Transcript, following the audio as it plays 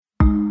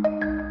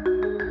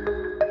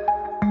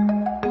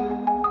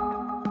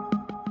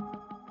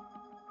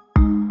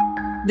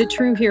The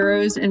true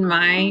heroes in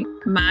my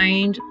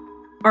mind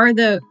are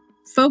the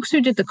folks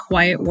who did the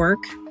quiet work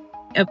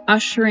of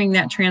ushering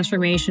that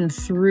transformation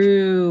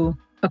through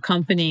a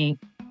company.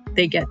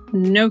 They get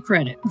no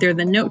credit. They're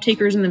the note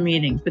takers in the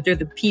meetings, but they're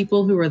the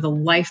people who are the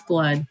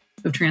lifeblood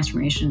of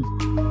transformation.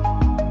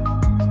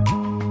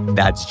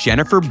 That's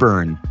Jennifer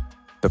Byrne,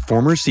 the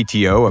former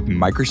CTO of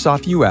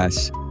Microsoft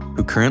US,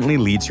 who currently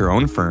leads her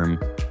own firm,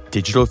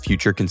 Digital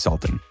Future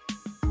Consulting.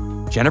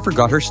 Jennifer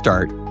got her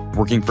start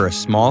working for a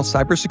small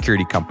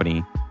cybersecurity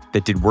company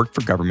that did work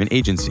for government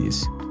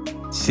agencies.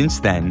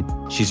 Since then,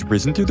 she's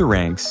risen through the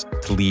ranks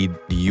to lead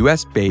the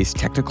US-based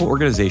technical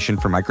organization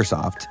for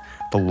Microsoft,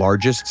 the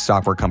largest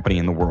software company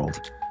in the world.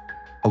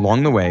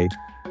 Along the way,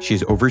 she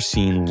has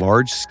overseen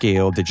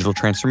large-scale digital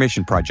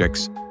transformation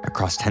projects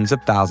across tens of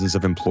thousands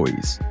of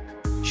employees.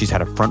 She's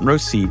had a front row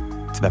seat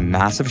to the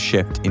massive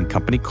shift in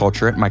company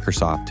culture at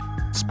Microsoft,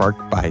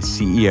 sparked by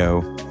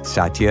CEO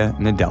Satya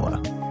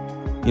Nadella.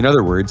 In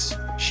other words,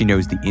 she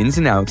knows the ins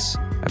and outs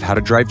of how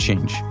to drive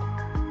change.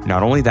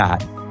 Not only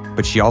that,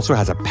 but she also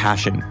has a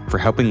passion for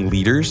helping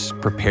leaders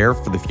prepare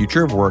for the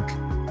future of work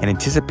and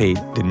anticipate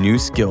the new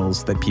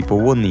skills that people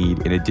will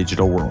need in a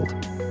digital world.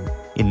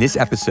 In this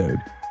episode,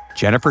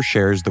 Jennifer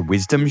shares the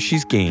wisdom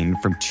she's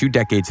gained from 2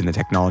 decades in the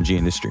technology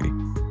industry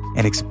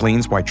and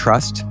explains why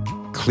trust,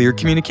 clear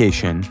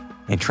communication,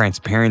 and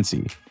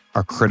transparency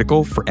are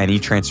critical for any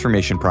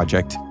transformation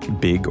project,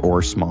 big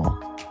or small.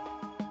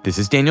 This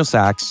is Daniel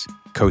Sachs,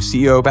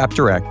 co-CEO of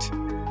AppDirect,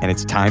 and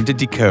it's time to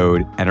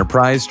decode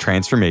enterprise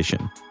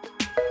transformation.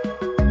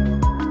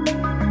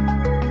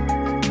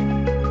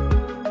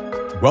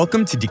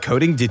 Welcome to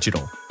Decoding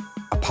Digital,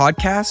 a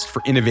podcast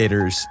for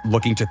innovators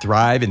looking to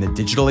thrive in the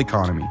digital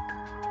economy.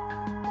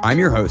 I'm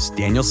your host,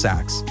 Daniel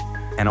Sachs,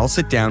 and I'll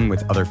sit down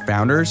with other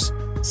founders,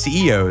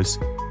 CEOs,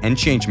 and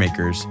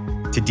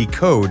changemakers to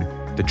decode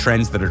the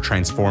trends that are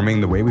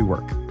transforming the way we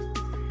work.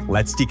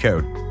 Let's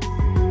decode.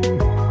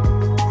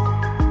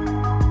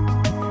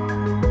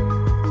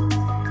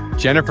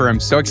 Jennifer, I'm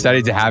so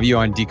excited to have you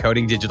on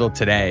Decoding Digital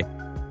today.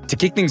 To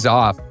kick things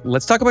off,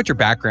 let's talk about your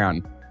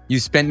background. You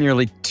spent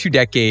nearly 2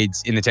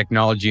 decades in the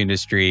technology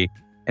industry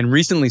and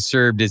recently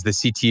served as the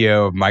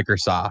CTO of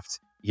Microsoft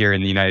here in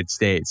the United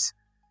States.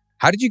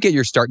 How did you get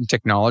your start in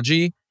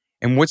technology,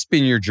 and what's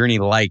been your journey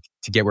like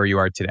to get where you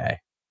are today?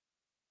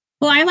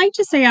 Well, I like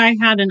to say I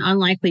had an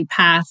unlikely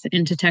path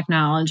into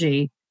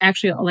technology.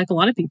 Actually, like a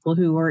lot of people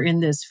who are in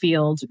this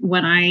field,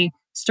 when I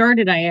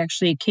started, I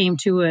actually came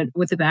to it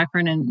with a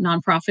background in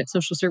nonprofit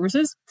social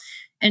services.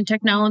 And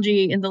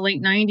technology in the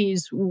late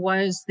 90s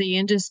was the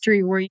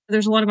industry where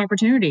there's a lot of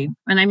opportunity.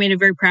 And I made a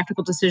very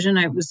practical decision.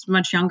 I was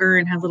much younger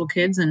and had little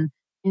kids and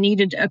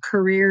needed a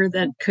career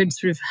that could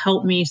sort of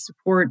help me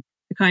support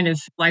the kind of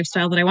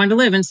lifestyle that I wanted to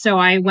live. And so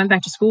I went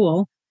back to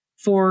school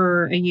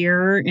for a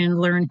year and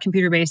learned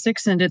computer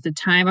basics. And at the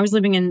time, I was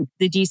living in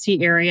the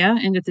DC area.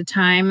 And at the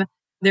time,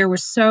 there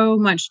was so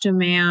much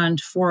demand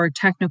for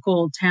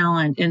technical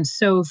talent and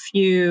so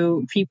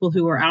few people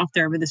who were out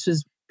there. But this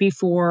was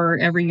before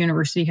every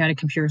university had a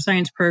computer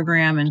science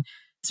program. And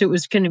so it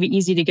was kind of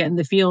easy to get in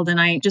the field. And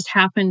I just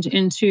happened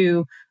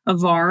into a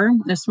VAR,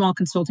 a small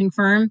consulting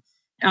firm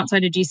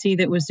outside of DC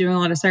that was doing a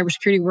lot of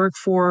cybersecurity work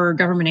for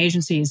government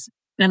agencies.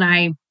 And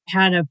I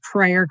had a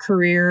prior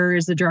career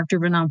as the director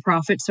of a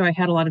nonprofit. So I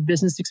had a lot of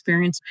business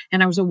experience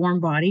and I was a warm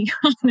body,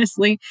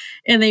 honestly.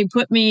 And they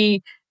put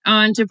me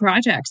onto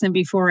projects. And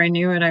before I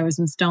knew it, I was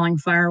installing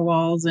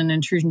firewalls and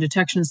intrusion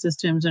detection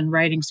systems and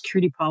writing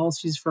security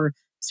policies for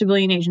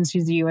civilian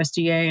agencies, the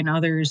USDA and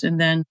others.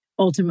 And then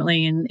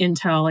ultimately in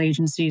intel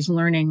agencies,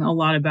 learning a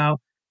lot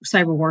about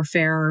cyber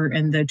warfare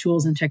and the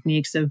tools and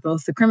techniques of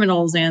both the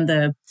criminals and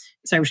the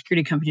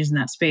cybersecurity companies in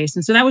that space.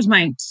 And so that was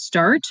my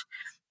start.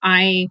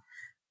 I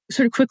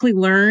sort of quickly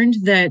learned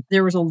that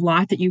there was a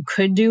lot that you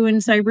could do in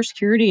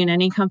cybersecurity in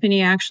any company,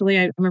 actually.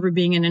 I remember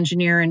being an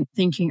engineer and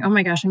thinking, oh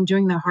my gosh, I'm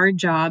doing the hard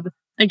job.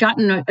 I'd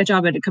gotten a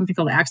job at a company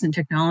called Accent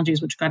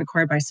Technologies, which got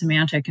acquired by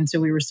Symantec. And so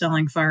we were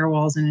selling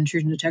firewalls and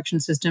intrusion detection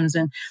systems.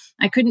 And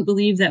I couldn't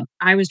believe that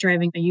I was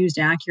driving a used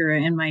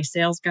Acura and my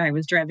sales guy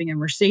was driving a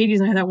Mercedes.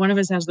 And I thought one of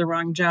us has the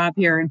wrong job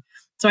here. And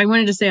so I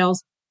went into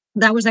sales.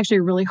 That was actually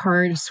a really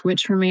hard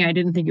switch for me. I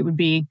didn't think it would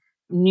be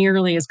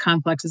nearly as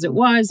complex as it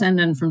was. And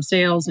then from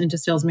sales into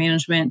sales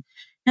management.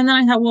 And then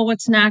I thought, well,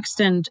 what's next?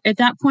 And at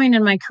that point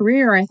in my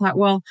career, I thought,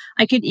 well,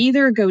 I could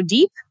either go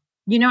deep,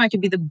 I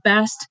could be the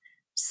best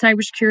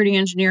cybersecurity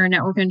engineer,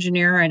 network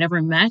engineer I'd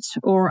ever met,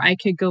 or I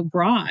could go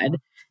broad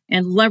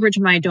and leverage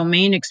my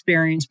domain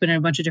experience, but in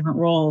a bunch of different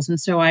roles. And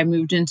so I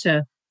moved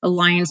into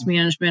alliance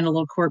management, a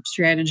little corp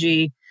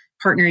strategy,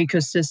 partner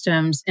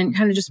ecosystems, and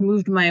kind of just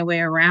moved my way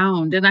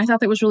around. And I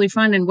thought that was really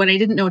fun. And what I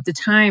didn't know at the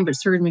time, but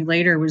served me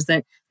later, was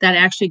that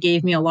actually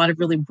gave me a lot of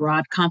really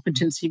broad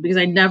competency because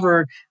I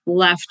never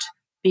left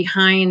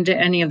behind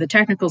any of the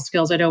technical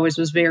skills. I'd always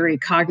was very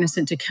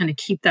cognizant to kind of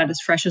keep that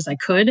as fresh as I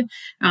could.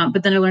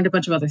 But then I learned a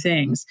bunch of other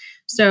things.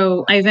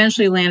 So I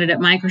eventually landed at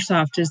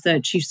Microsoft as the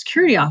chief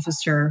security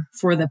officer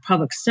for the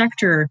public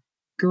sector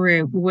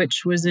group,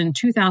 which was in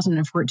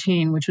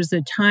 2014, which was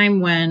the time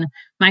when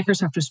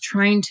Microsoft was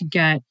trying to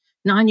get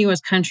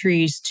non-US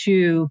countries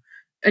to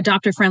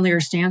adopt a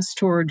friendlier stance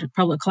toward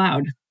public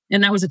cloud.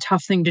 And that was a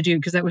tough thing to do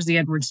because that was the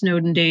Edward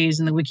Snowden days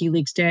and the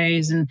WikiLeaks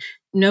days. And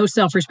no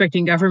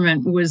self-respecting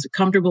government was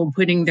comfortable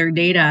putting their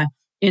data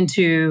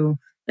into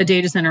a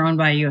data center owned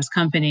by a US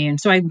company. And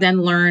so I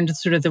then learned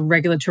sort of the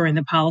regulatory and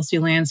the policy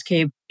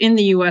landscape in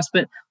the US,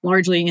 but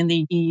largely in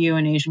the EU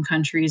and Asian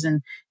countries.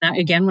 And that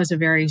again was a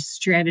very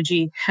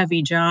strategy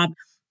heavy job.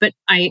 But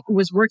I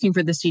was working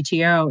for the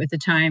CTO at the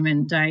time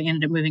and I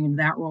ended up moving into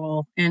that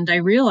role. And I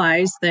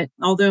realized that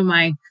although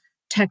my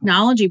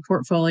technology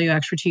portfolio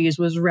expertise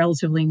was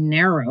relatively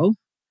narrow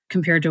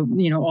compared to,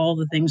 all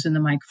the things in the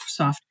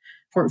Microsoft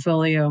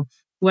portfolio,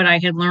 what I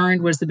had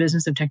learned was the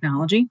business of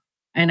technology.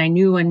 And I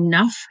knew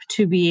enough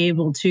to be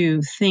able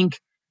to think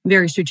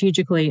very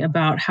strategically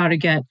about how to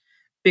get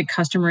big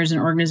customers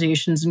and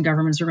organizations and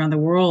governments around the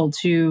world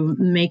to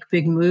make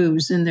big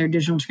moves in their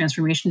digital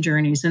transformation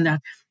journeys. And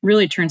that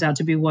really turns out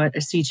to be what a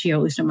CTO,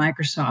 at least at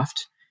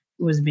Microsoft,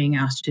 was being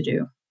asked to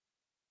do.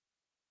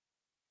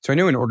 So I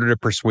know in order to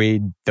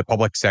persuade the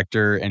public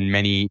sector and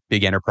many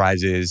big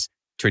enterprises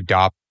to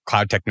adopt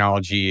cloud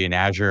technology and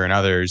Azure and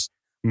others,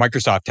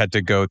 Microsoft had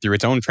to go through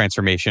its own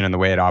transformation in the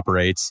way it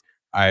operates.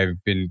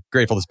 I've been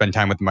grateful to spend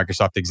time with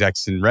Microsoft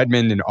execs in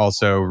Redmond and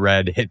also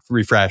read Hit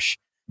Refresh.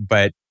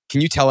 But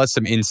can you tell us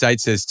some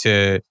insights as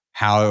to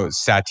how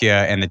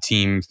Satya and the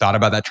team thought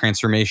about that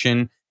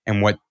transformation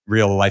and what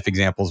real life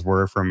examples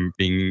were from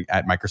being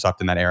at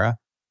Microsoft in that era?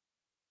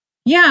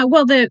 Yeah,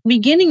 well, the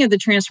beginning of the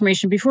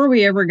transformation, before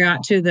we ever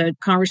got to the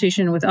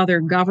conversation with other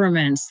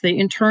governments, the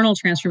internal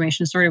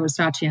transformation started with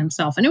Satya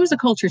himself. And it was a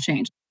culture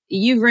change.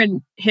 You've read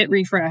Hit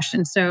Refresh.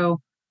 And so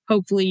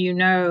hopefully you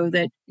know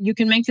that you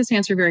can make this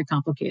answer very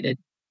complicated.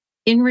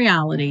 In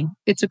reality,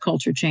 it's a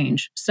culture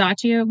change.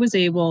 Satya was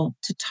able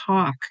to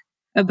talk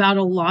about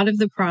a lot of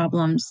the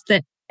problems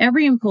that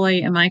every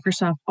employee at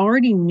Microsoft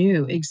already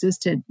knew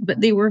existed, but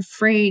they were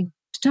afraid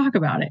to talk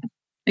about it.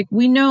 Like,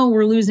 we know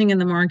we're losing in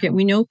the market.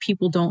 We know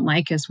people don't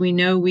like us. We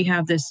know we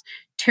have this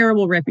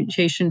terrible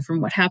reputation from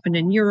what happened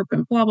in Europe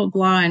and blah, blah,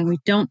 blah. And we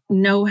don't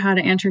know how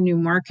to enter new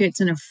markets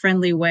in a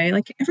friendly way.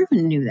 Like,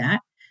 everyone knew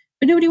that,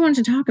 but nobody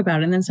wanted to talk about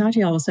it. And then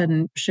Satya all of a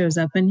sudden shows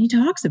up and he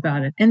talks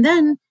about it. And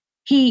then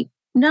he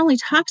not only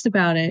talks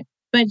about it,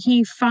 but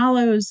he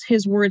follows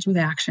his words with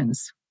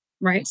actions,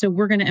 right? So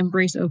we're going to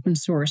embrace open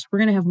source. We're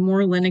going to have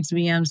more Linux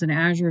VMs and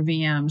Azure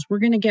VMs. We're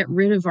going to get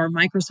rid of our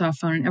Microsoft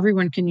phone and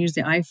everyone can use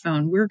the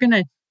iPhone. We're going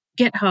to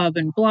GitHub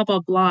and blah,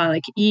 blah, blah.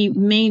 Like, he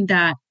made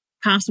that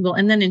possible.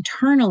 And then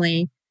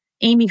internally,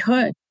 Amy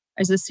Hood,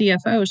 as the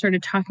CFO,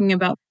 started talking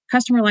about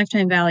customer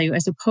lifetime value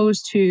as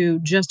opposed to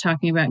just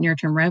talking about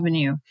near-term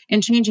revenue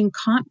and changing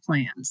comp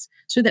plans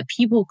so that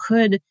people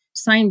could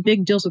sign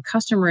big deals with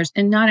customers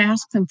and not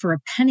ask them for a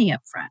penny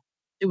up front.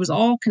 It was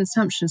all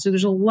consumption. So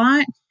there's a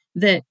lot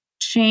that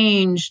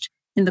changed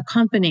in the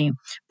company.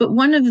 But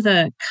one of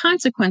the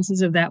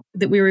consequences of that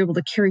we were able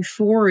to carry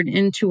forward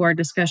into our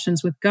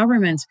discussions with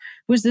governments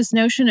was this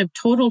notion of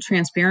total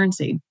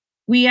transparency.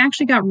 We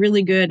actually got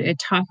really good at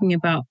talking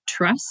about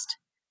trust,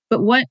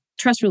 but what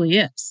trust really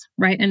is,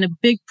 right? And a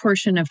big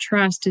portion of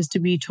trust is to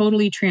be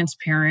totally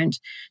transparent,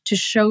 to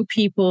show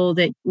people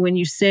that when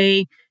you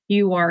say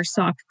you are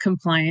SOC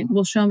compliant,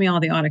 well, show me all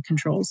the audit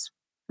controls,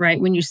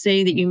 right? When you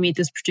say that you meet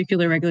this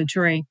particular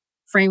regulatory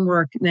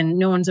framework, then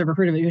no one's ever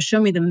heard of it. Just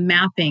show me the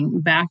mapping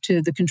back to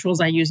the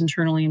controls I use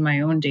internally in my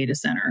own data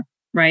center,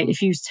 right?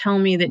 If you tell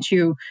me that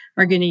you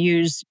are going to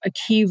use a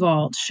key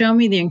vault, show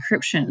me the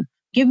encryption.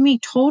 Give me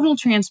total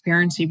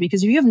transparency,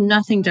 because if you have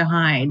nothing to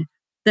hide,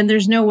 then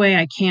there's no way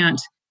I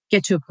can't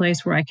get to a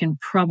place where I can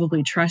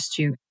probably trust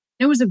you.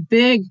 It was a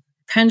big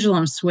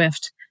pendulum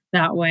swift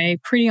that way,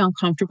 pretty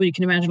uncomfortable. You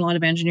can imagine a lot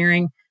of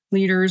engineering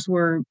leaders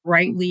were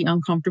rightly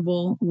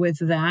uncomfortable with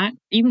that.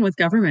 Even with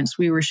governments,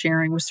 we were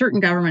sharing with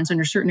certain governments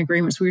under certain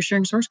agreements, we were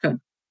sharing source code.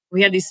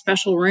 We had these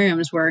special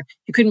rooms where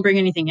you couldn't bring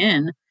anything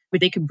in, but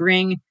they could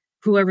bring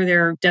whoever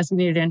their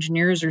designated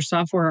engineers or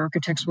software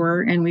architects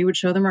were, and we would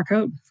show them our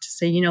code to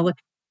say,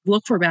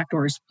 look for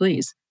backdoors,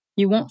 please.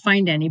 You won't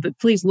find any, but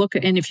please look.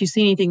 And if you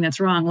see anything that's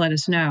wrong, let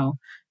us know.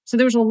 So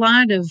there was a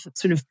lot of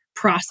sort of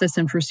process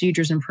and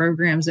procedures and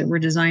programs that were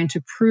designed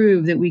to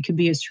prove that we could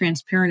be as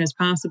transparent as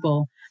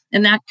possible.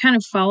 And that kind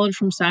of followed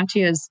from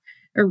Satya's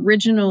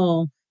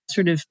original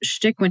sort of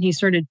shtick when he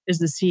started as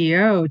the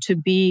CEO, to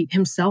be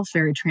himself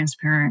very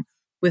transparent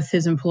with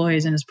his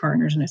employees and his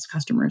partners and his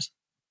customers.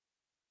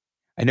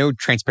 I know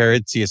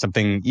transparency is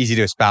something easy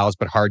to espouse,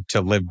 but hard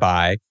to live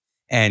by.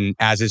 And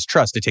as is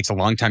trust, it takes a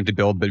long time to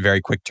build, but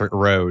very quick to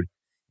erode.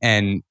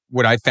 And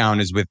what I found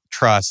is with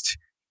trust,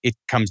 it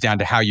comes down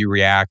to how you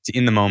react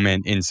in the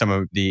moment in some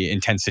of the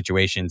intense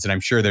situations. And I'm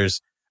sure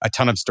there's a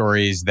ton of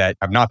stories that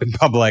have not been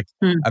public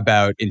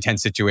about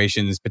intense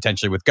situations,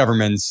 potentially with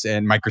governments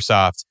and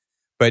Microsoft.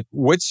 But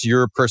what's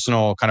your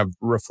personal kind of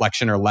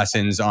reflection or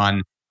lessons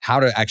on how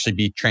to actually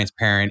be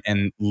transparent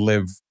and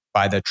live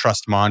by the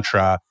trust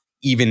mantra,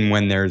 even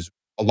when there's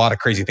a lot of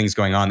crazy things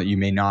going on that you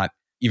may not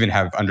even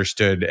have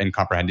understood and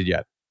comprehended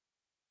yet?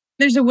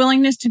 There's a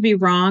willingness to be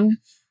wrong.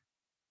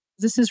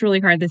 This is really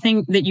hard. The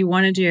thing that you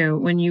want to do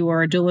when you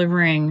are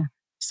delivering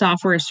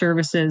software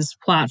services,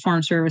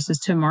 platform services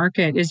to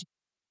market is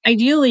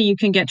ideally you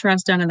can get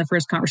trust done in the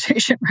first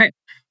conversation, right?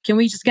 Can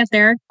we just get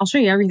there? I'll show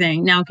you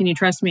everything. Now, can you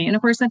trust me? And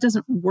of course, that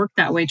doesn't work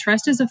that way.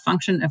 Trust is a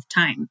function of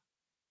time.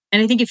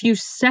 And I think if you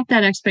set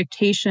that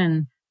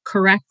expectation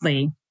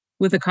correctly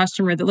with a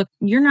customer that, look,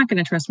 you're not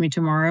going to trust me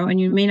tomorrow and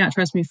you may not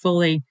trust me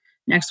fully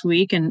next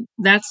week. And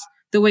that's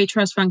the way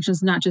trust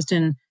functions, not just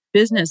in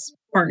business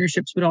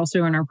partnerships, but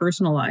also in our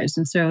personal lives.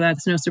 And so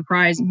that's no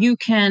surprise. You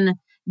can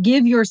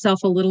give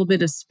yourself a little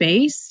bit of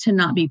space to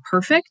not be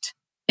perfect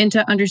and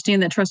to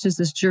understand that trust is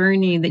this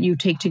journey that you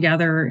take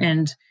together,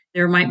 and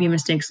there might be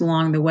mistakes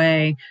along the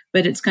way,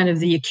 but it's kind of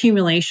the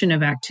accumulation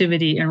of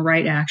activity and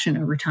right action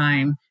over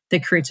time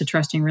that creates a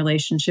trusting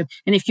relationship.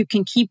 And if you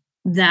can keep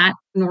that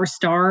North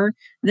Star,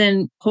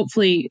 then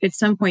hopefully at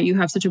some point you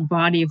have such a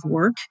body of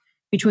work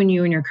between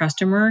you and your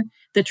customer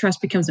that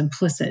trust becomes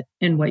implicit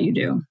in what you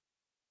do.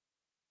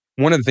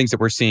 One of the things that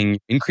we're seeing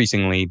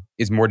increasingly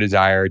is more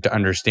desire to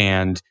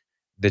understand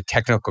the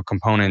technical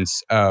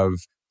components of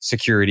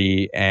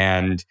security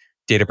and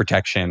data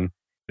protection.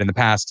 In the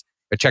past,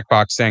 a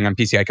checkbox saying I'm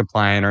PCI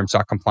compliant or I'm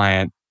SOC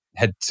compliant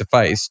had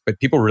sufficed, but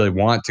people really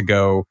want to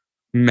go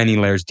many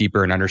layers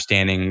deeper in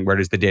understanding where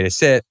does the data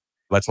sit.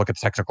 Let's look at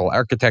the technical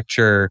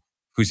architecture,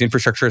 whose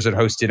infrastructure is it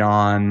hosted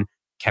on,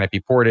 can it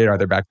be ported, are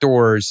there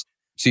backdoors?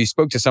 So you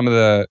spoke to some of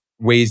the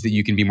ways that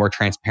you can be more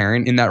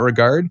transparent in that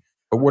regard.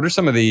 But what are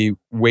some of the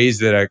ways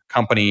that a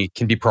company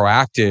can be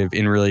proactive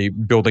in really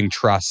building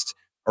trust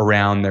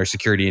around their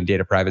security and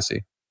data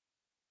privacy?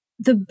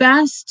 The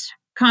best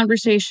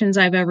conversations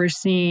I've ever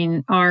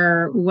seen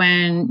are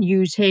when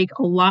you take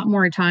a lot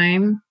more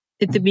time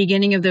at the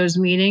beginning of those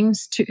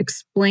meetings to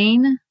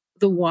explain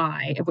the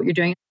why of what you're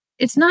doing.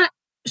 It's not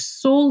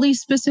solely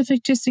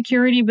specific to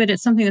security, but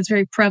it's something that's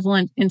very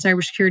prevalent in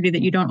cybersecurity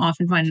that you don't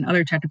often find in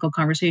other technical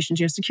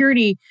conversations.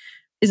 Security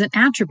is an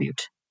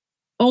attribute,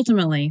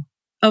 ultimately,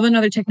 of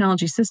another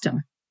technology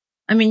system.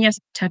 I mean, yes,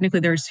 technically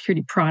there are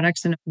security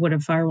products and what a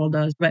firewall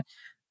does, but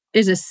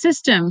as a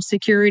system,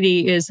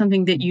 security is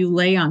something that you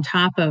lay on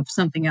top of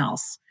something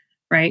else,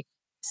 right?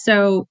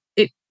 So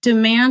it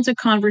demands a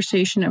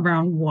conversation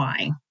around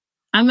why.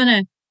 I'm going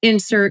to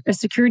insert a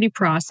security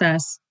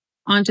process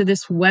onto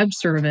this web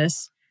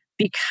service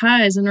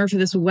because in order for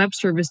this web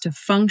service to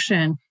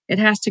function, it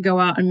has to go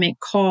out and make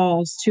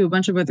calls to a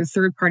bunch of other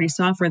third-party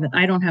software that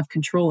I don't have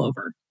control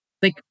over.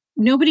 Like,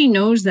 nobody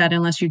knows that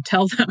unless you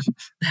tell them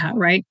that,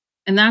 right?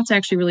 And that's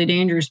actually really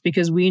dangerous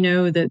because we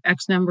know that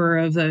X number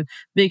of the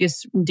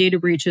biggest data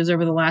breaches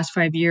over the last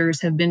 5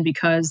 years have been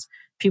because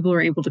people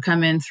are able to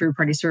come in through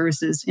party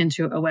services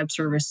into a web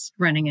service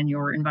running in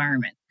your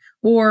environment.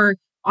 Or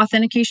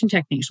authentication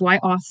techniques. Why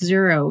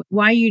Auth0?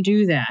 Why you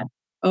do that?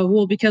 Oh,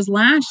 well, because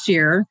last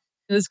year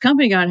this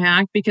company got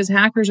hacked because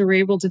hackers were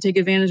able to take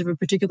advantage of a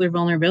particular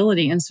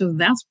vulnerability. And so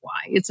that's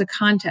why. It's a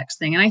context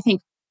thing. And I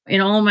think in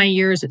all my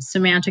years at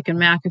Symantec and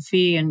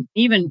McAfee and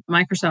even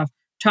Microsoft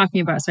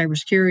talking about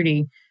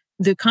cybersecurity,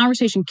 the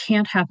conversation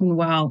can't happen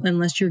well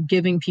unless you're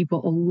giving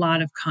people a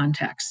lot of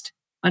context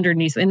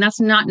underneath. And that's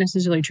not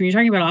necessarily true. You're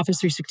talking about Office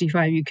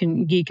 365. You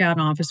can geek out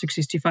on Office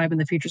 365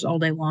 and the features all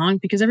day long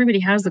because everybody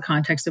has the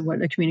context of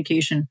what a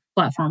communication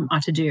platform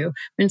ought to do.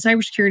 But in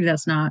cybersecurity,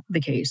 that's not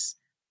the case.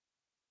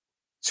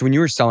 So when you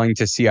were selling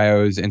to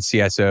CIOs and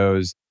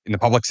CSOs in the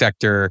public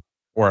sector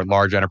or at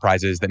large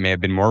enterprises that may have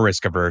been more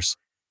risk averse,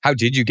 how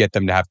did you get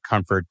them to have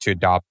comfort to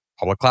adopt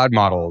public cloud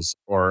models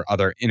or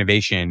other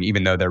innovation,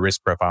 even though their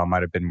risk profile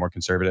might have been more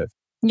conservative?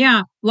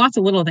 Yeah, lots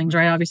of little things,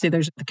 right? Obviously,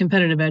 there's the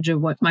competitive edge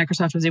of what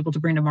Microsoft was able to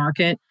bring to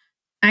market.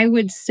 I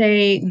would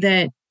say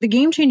that the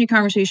game-changing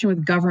conversation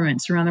with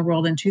governments around the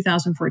world in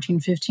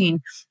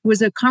 2014-15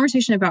 was a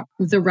conversation about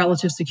the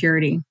relative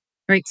security,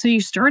 right? So you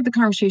start the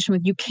conversation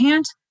with, you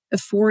can't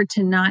afford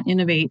to not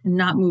innovate and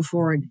not move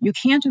forward. You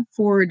can't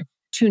afford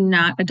to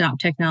not adopt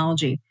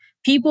technology.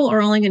 People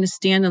are only going to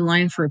stand in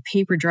line for a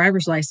paper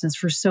driver's license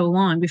for so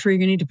long before you're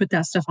going to need to put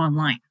that stuff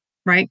online,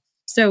 right?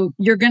 So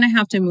you're going to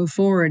have to move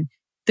forward.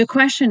 The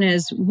question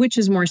is, which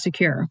is more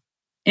secure?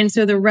 And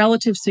so the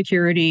relative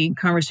security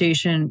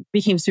conversation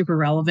became super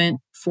relevant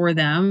for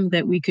them,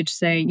 that we could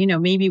say,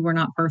 maybe we're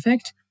not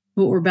perfect,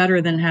 but we're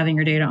better than having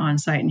your data on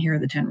site. And here are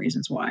the 10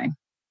 reasons why.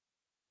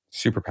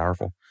 Super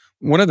powerful.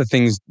 One of the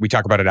things we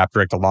talk about at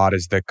AppDirect a lot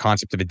is the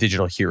concept of a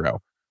digital hero,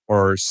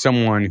 or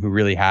someone who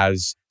really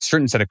has a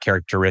certain set of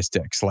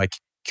characteristics like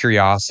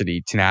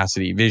curiosity,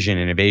 tenacity, vision,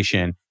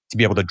 innovation to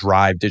be able to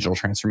drive digital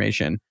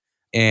transformation.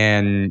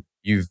 And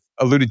you've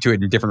alluded to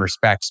it in different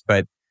respects,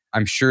 but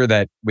I'm sure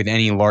that with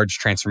any large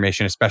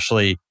transformation,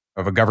 especially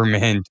of a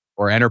government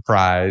or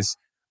enterprise,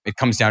 it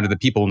comes down to the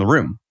people in the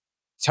room.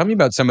 Tell me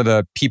about some of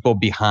the people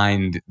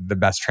behind the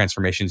best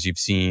transformations you've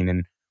seen,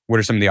 and what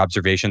are some of the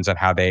observations on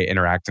how they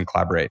interact and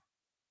collaborate?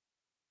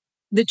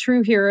 The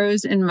true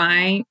heroes in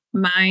my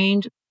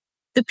mind,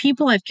 the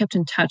people I've kept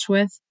in touch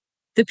with,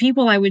 the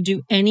people I would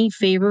do any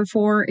favor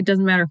for. It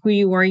doesn't matter who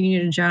you are. You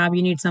need a job,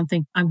 you need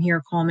something. I'm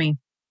here, call me.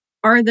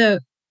 are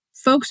the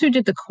folks who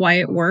did the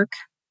quiet work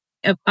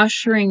of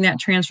ushering that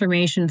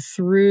transformation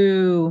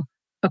through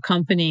a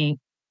company.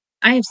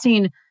 I have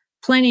seen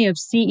plenty of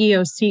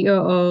CEOs,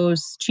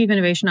 COOs, chief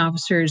innovation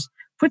officers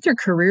put their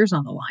careers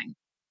on the line.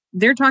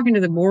 They're talking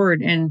to the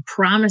board and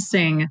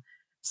promising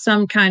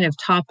some kind of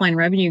top line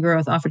revenue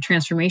growth off a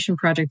transformation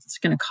project that's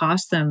going to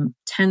cost them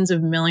tens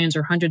of millions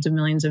or hundreds of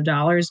millions of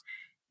dollars.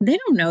 They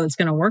don't know it's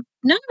going to work.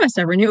 None of us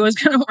ever knew it was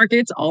going to work.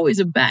 It's always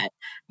a bet,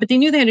 but they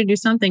knew they had to do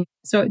something.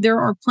 So there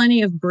are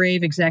plenty of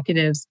brave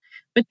executives.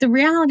 But the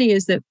reality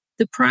is that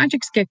the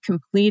projects get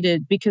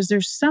completed because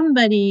there's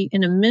somebody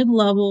in a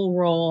mid-level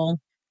role.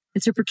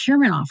 It's a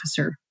procurement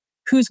officer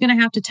who's going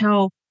to have to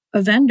tell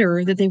a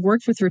vendor that they've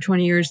worked with for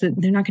 20 years that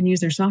they're not going to use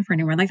their software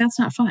anymore. Like, that's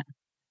not fun,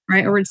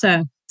 right? Or it's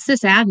a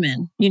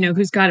sysadmin,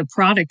 who's got a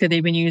product that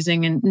they've been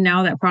using and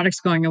now that product's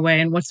going away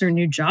and what's their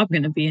new job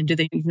going to be? And do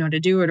they even know how to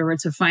do it? Or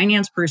it's a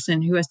finance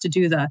person who has to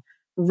do the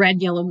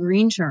red, yellow,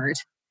 green chart.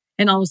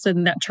 And all of a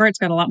sudden that chart's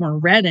got a lot more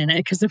red in it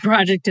because the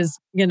project is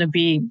going to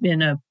be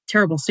in a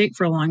terrible state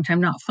for a long time,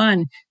 not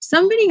fun.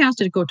 Somebody has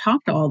to go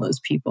talk to all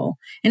those people.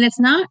 And it's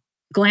not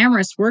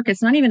glamorous work.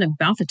 It's not even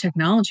about the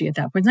technology at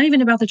that point. It's not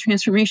even about the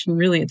transformation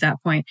really at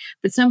that point.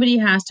 But somebody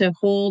has to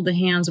hold the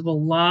hands of a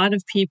lot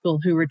of people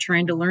who are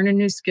trying to learn a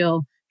new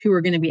skill, who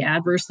are going to be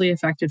adversely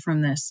affected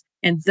from this.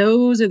 And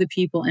those are the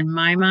people, in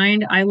my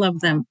mind, I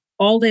love them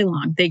all day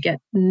long. They get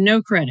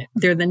no credit.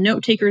 They're the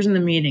note takers in the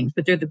meetings,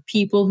 but they're the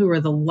people who are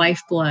the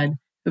lifeblood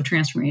of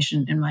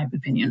transformation, in my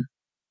opinion.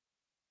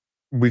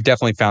 We've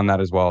definitely found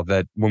that as well,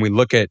 that when we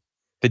look at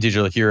the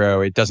digital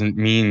hero, it doesn't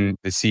mean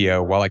the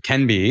CEO. While it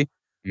can be,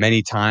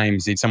 many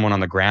times it's someone on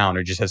the ground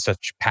who just has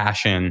such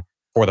passion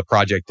for the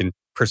project and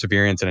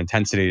perseverance and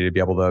intensity to be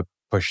able to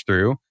push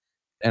through.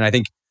 And I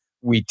think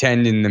we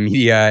tend in the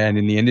media and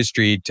in the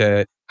industry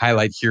to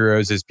highlight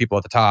heroes as people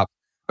at the top.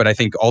 But I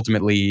think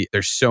ultimately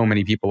there's so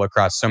many people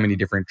across so many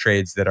different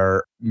trades that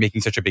are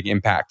making such a big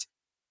impact.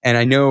 And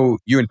I know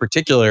you in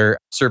particular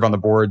serve on the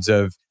boards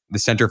of the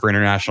Center for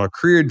International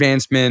Career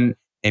Advancement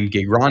and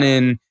Gig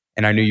Ronin.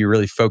 And I know you're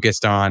really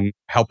focused on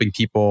helping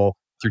people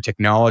through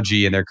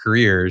technology in their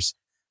careers.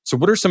 So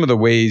what are some of the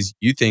ways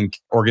you think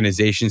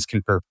organizations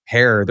can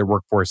prepare their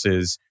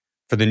workforces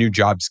for the new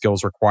job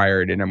skills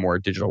required in a more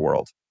digital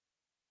world?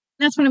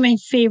 That's one of my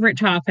favorite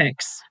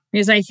topics,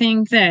 because I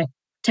think that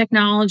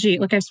technology,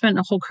 like I've spent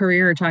a whole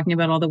career talking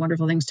about all the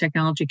wonderful things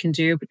technology can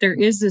do, but there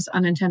is this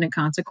unintended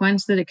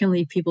consequence that it can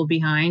leave people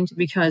behind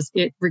because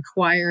it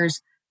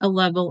requires a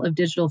level of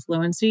digital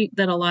fluency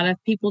that a lot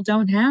of people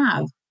don't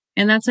have.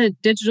 And that's a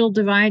digital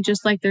divide,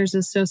 just like there's a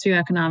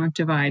socioeconomic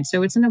divide.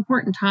 So it's an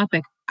important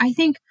topic. I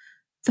think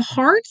the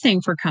hard thing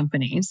for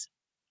companies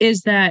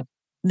is that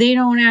they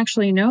don't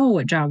actually know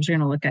what jobs are going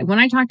to look like. When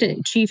I talk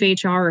to chief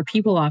HR or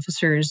people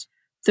officers,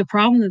 the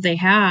problem that they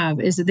have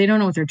is that they don't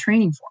know what they're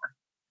training for.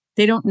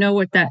 They don't know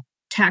what that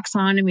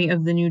taxonomy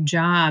of the new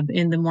job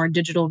in the more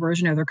digital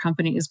version of their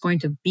company is going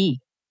to be.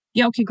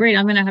 Yeah, okay, great.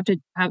 I'm going to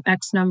have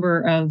X number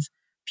of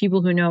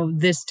people who know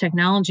this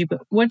technology,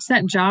 but what's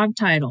that job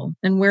title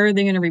and where are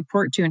they going to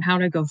report to and how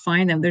to go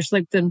find them? There's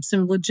like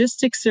some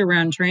logistics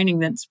around training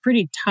that's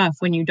pretty tough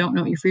when you don't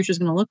know what your future is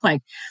going to look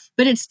like.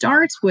 But it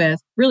starts with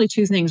really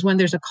two things. When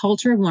there's a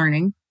culture of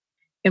learning,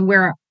 and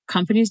where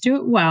companies do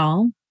it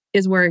well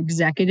is where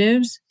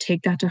executives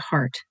take that to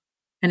heart.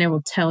 And I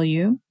will tell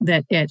you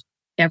that at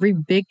every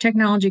big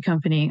technology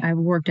company I've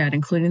worked at,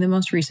 including the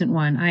most recent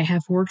one, I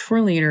have worked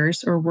for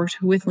leaders or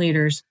worked with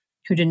leaders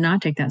who did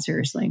not take that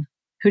seriously,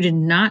 who did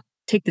not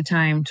take the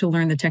time to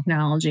learn the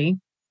technology,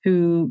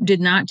 who did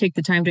not take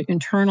the time to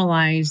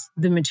internalize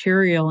the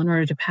material in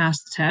order to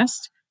pass the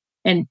test.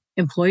 And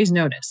employees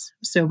notice.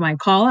 So my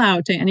call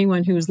out to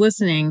anyone who's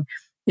listening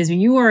is, if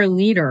you are a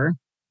leader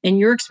and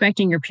you're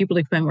expecting your people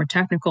to become more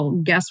technical,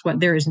 guess what?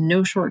 There is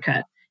no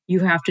shortcut.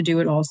 You have to do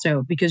it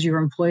also, because your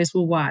employees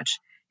will watch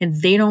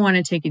and they don't want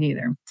to take it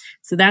either.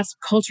 So that's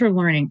culture of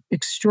learning,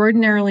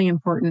 extraordinarily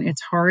important.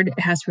 It's hard. It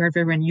has to be hard for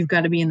everyone. You've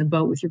got to be in the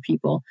boat with your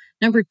people.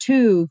 Number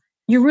two,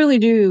 you really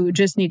do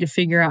just need to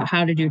figure out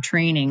how to do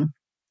training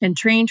and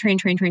train,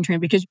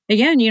 because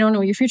again, you don't know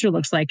what your future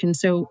looks like. And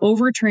so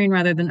overtrain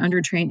rather than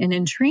undertrain. And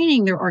in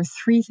training, there are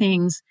three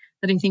things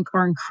that I think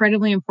are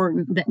incredibly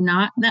important that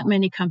not that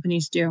many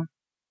companies do.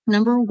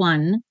 Number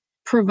one,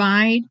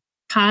 provide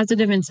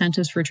positive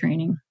incentives for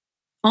training.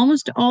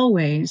 Almost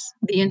always,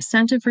 the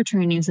incentive for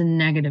training is a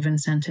negative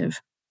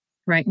incentive,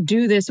 right?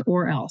 Do this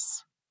or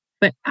else.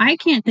 But I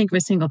can't think of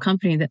a single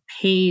company that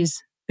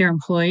pays their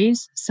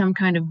employees some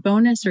kind of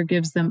bonus or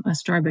gives them a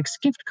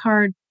Starbucks gift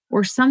card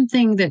or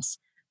something that's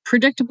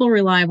predictable,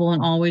 reliable,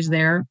 and always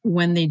there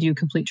when they do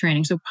complete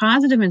training. So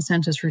positive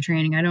incentives for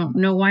training. I don't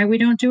know why we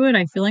don't do it.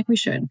 I feel like we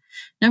should.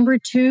 Number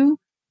two,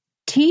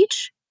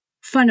 teach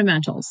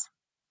fundamentals,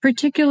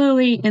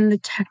 particularly in the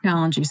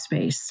technology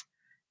space.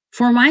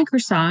 For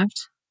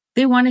Microsoft,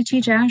 they want to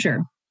teach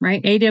Azure,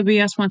 right?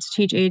 AWS wants to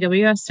teach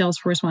AWS.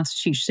 Salesforce wants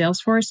to teach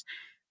Salesforce.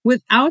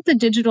 Without the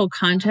digital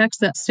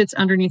context that sits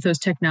underneath those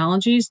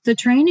technologies, the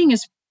training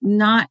is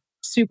not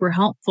super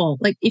helpful.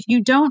 Like if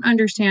you don't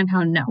understand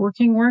how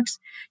networking works,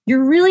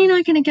 you're really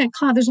not going to get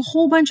cloud. There's a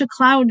whole bunch of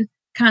cloud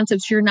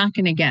concepts you're not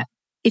going to get.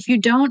 If you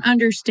don't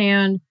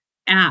understand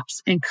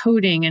apps and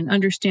coding and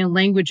understand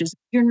languages,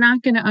 you're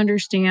not going to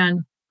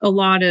understand a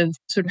lot of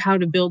sort of how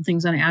to build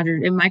things on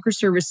Azure and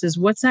microservices.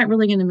 What's that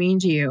really going to mean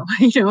to you?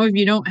 If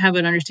you don't have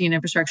an understanding of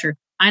infrastructure.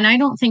 And I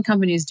don't think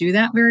companies do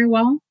that very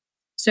well.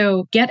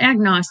 So get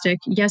agnostic.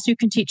 Yes, you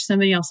can teach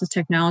somebody else's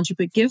technology,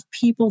 but give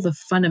people the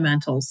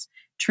fundamentals.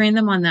 Train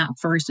them on that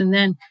first. And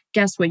then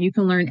guess what? You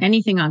can learn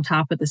anything on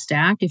top of the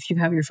stack if you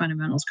have your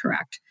fundamentals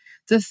correct.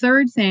 The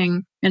third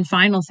thing and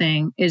final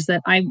thing is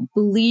that I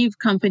believe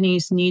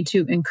companies need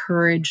to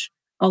encourage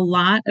a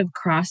lot of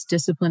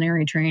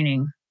cross-disciplinary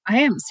training. I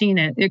haven't seen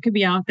it. It could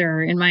be out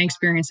there. In my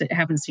experience, I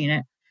haven't seen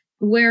it,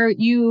 where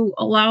you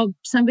allow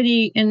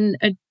somebody in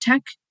a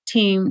tech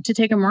team to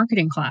take a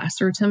marketing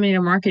class or somebody in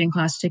a marketing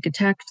class to take a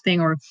tech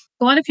thing. Or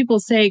a lot of people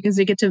say, because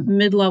they get to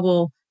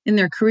mid-level in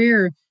their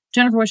career,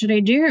 Jennifer, what should I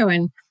do?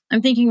 And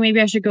I'm thinking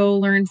maybe I should go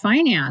learn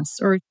finance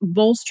or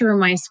bolster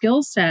my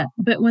skill set.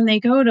 But when they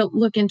go to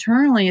look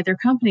internally at their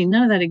company,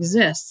 none of that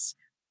exists.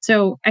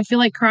 So I feel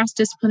like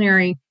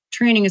cross-disciplinary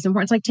training is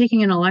important. It's like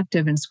taking an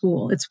elective in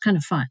school. It's kind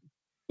of fun.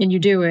 And you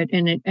do it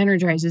and it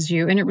energizes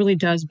you and it really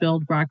does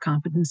build broad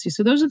competency.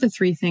 So those are the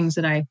three things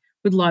that I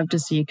would love to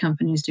see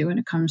companies do when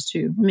it comes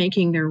to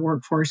making their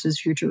workforces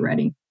future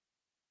ready.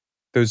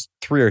 Those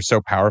three are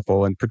so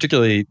powerful, and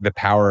particularly the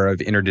power of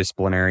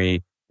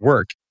interdisciplinary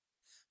work.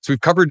 So we've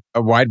covered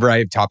a wide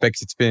variety of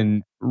topics. It's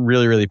been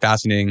really, really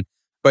fascinating.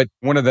 But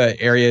one of the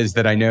areas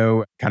that I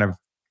know kind of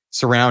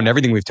surround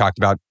everything we've talked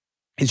about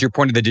is your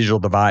point of the digital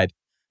divide.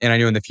 And I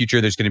know in the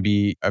future, there's going to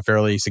be a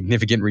fairly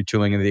significant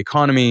retooling of the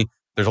economy.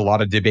 There's a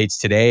lot of debates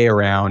today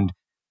around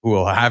who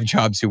will have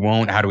jobs, who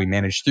won't. How do we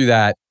manage through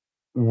that?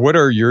 What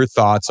are your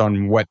thoughts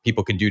on what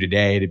people can do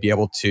today to be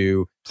able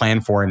to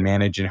plan for and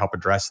manage and help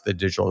address the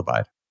digital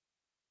divide?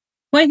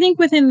 Well, I think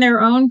within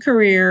their own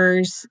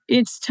careers,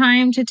 it's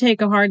time to take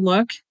a hard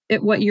look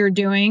at what you're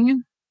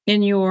doing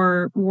in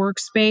your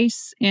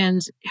workspace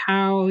and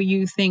how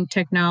you think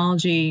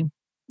technology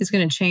is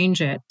going to change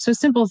it. So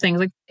simple things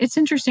like it's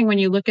interesting when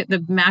you look at the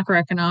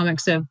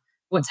macroeconomics of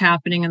what's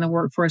happening in the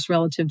workforce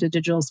relative to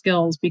digital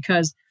skills,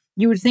 because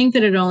you would think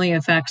that it only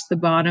affects the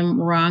bottom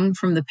rung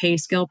from the pay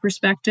scale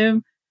perspective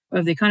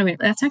of the economy.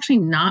 That's actually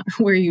not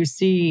where you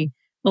see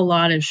a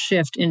lot of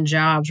shift in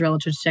jobs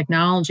relative to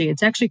technology.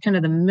 It's actually kind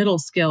of the middle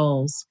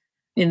skills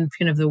in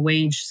kind of the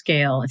wage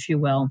scale, if you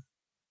will.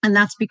 And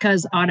that's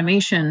because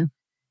automation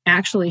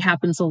actually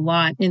happens a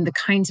lot in the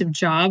kinds of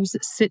jobs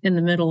that sit in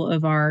the middle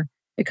of our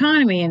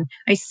economy. And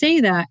I say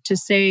that to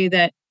say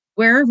that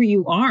wherever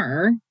you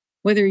are,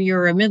 whether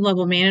you're a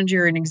mid-level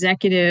manager, an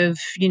executive,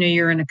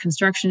 you're in a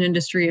construction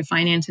industry, a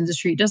finance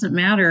industry, it doesn't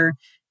matter.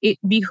 It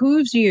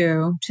behooves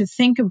you to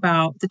think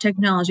about the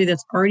technology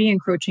that's already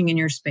encroaching in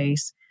your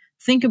space.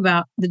 Think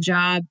about the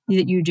job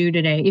that you do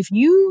today. If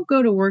you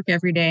go to work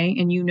every day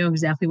and you know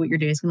exactly what your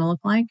day is going to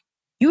look like,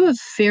 you have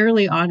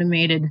fairly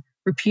automated,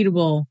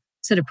 repeatable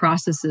set of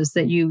processes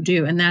that you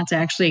do. And that's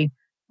actually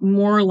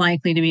more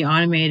likely to be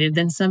automated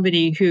than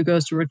somebody who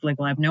goes to work like,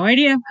 well, I have no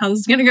idea how this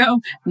is going to go.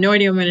 No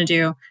idea what I'm going to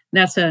do.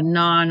 That's a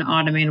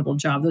non-automatable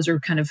job. Those are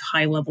kind of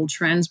high-level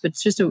trends, but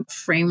it's just a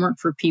framework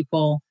for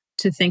people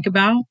to think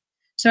about.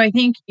 So I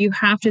think you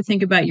have to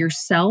think about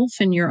yourself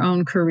and your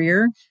own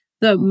career.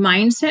 The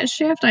mindset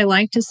shift, I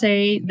like to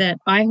say that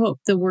I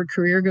hope the word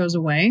career goes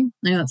away.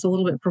 I know that's a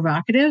little bit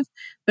provocative,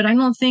 but I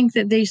don't think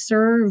that they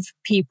serve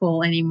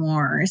people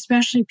anymore,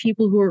 especially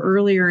people who are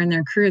earlier in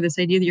their career. This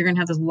idea that you're going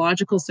to have this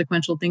logical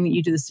sequential thing that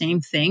you do the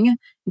same thing and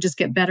just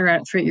get better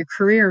at it throughout your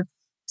career.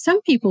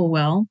 Some people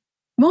will.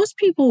 Most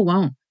people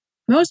won't.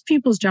 Most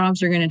people's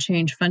jobs are going to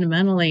change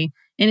fundamentally.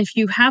 And if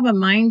you have a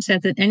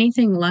mindset that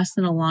anything less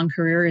than a long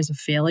career is a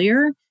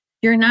failure,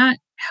 you're not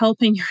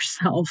helping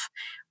yourself.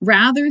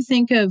 Rather,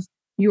 think of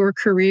your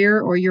career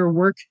or your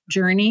work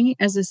journey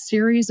as a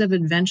series of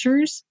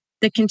adventures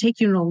that can take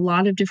you in a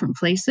lot of different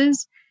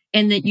places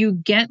and that you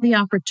get the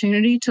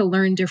opportunity to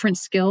learn different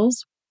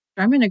skills.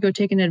 I'm going to go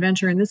take an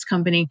adventure in this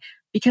company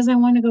because I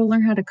want to go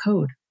learn how to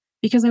code,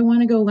 because I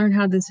want to go learn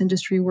how this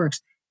industry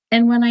works.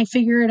 And when I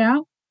figure it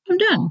out, I'm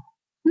done.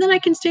 And then I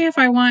can stay if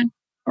I want,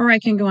 or I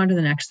can go on to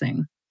the next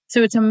thing.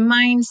 So it's a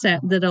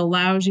mindset that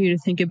allows you to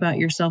think about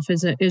yourself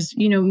as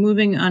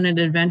moving on an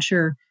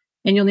adventure,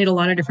 and you'll need a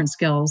lot of different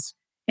skills.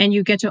 And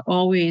you get to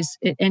always,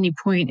 at any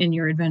point in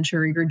your adventure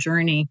or your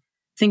journey,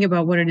 think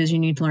about what it is you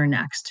need to learn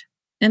next.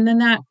 And then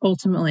that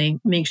ultimately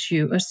makes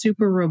you a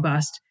super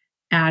robust,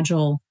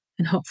 agile,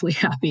 and hopefully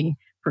happy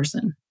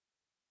person.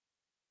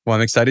 Well,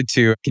 I'm excited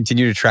to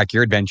continue to track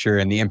your adventure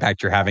and the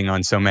impact you're having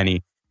on so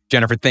many.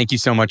 Jennifer, thank you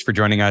so much for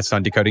joining us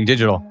on Decoding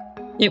Digital.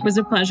 It was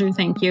a pleasure.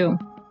 Thank you.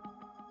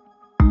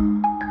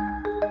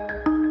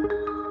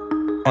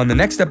 On the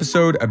next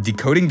episode of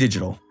Decoding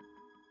Digital.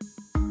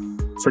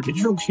 For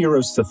digital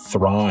heroes to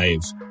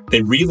thrive,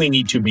 they really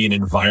need to be an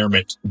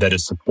environment that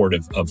is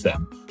supportive of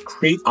them.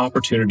 Create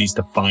opportunities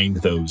to find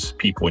those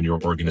people in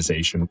your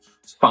organization.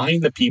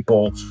 Find the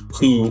people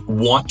who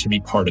want to be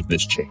part of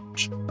this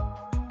change.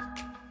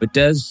 It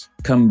does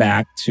come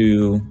back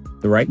to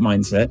the right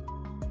mindset,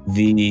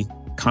 the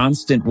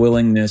constant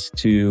willingness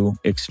to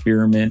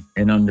experiment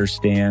and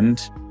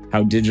understand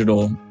how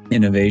digital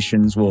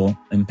innovations will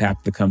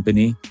impact the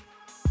company.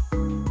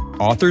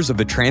 Authors of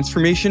The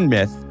Transformation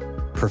Myth,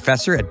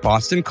 professor at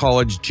Boston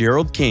College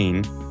Gerald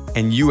Kane,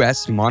 and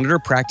U.S. Monitor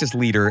Practice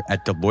Leader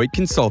at Deloitte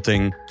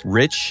Consulting,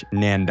 Rich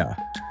Nanda.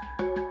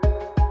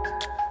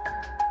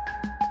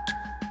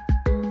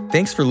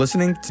 Thanks for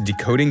listening to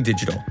Decoding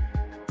Digital.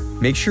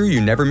 Make sure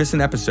you never miss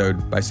an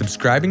episode by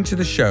subscribing to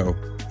the show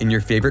in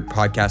your favorite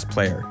podcast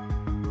player.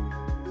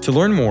 To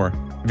learn more,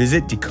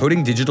 visit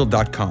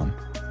decodingdigital.com.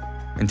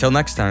 Until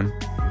next time.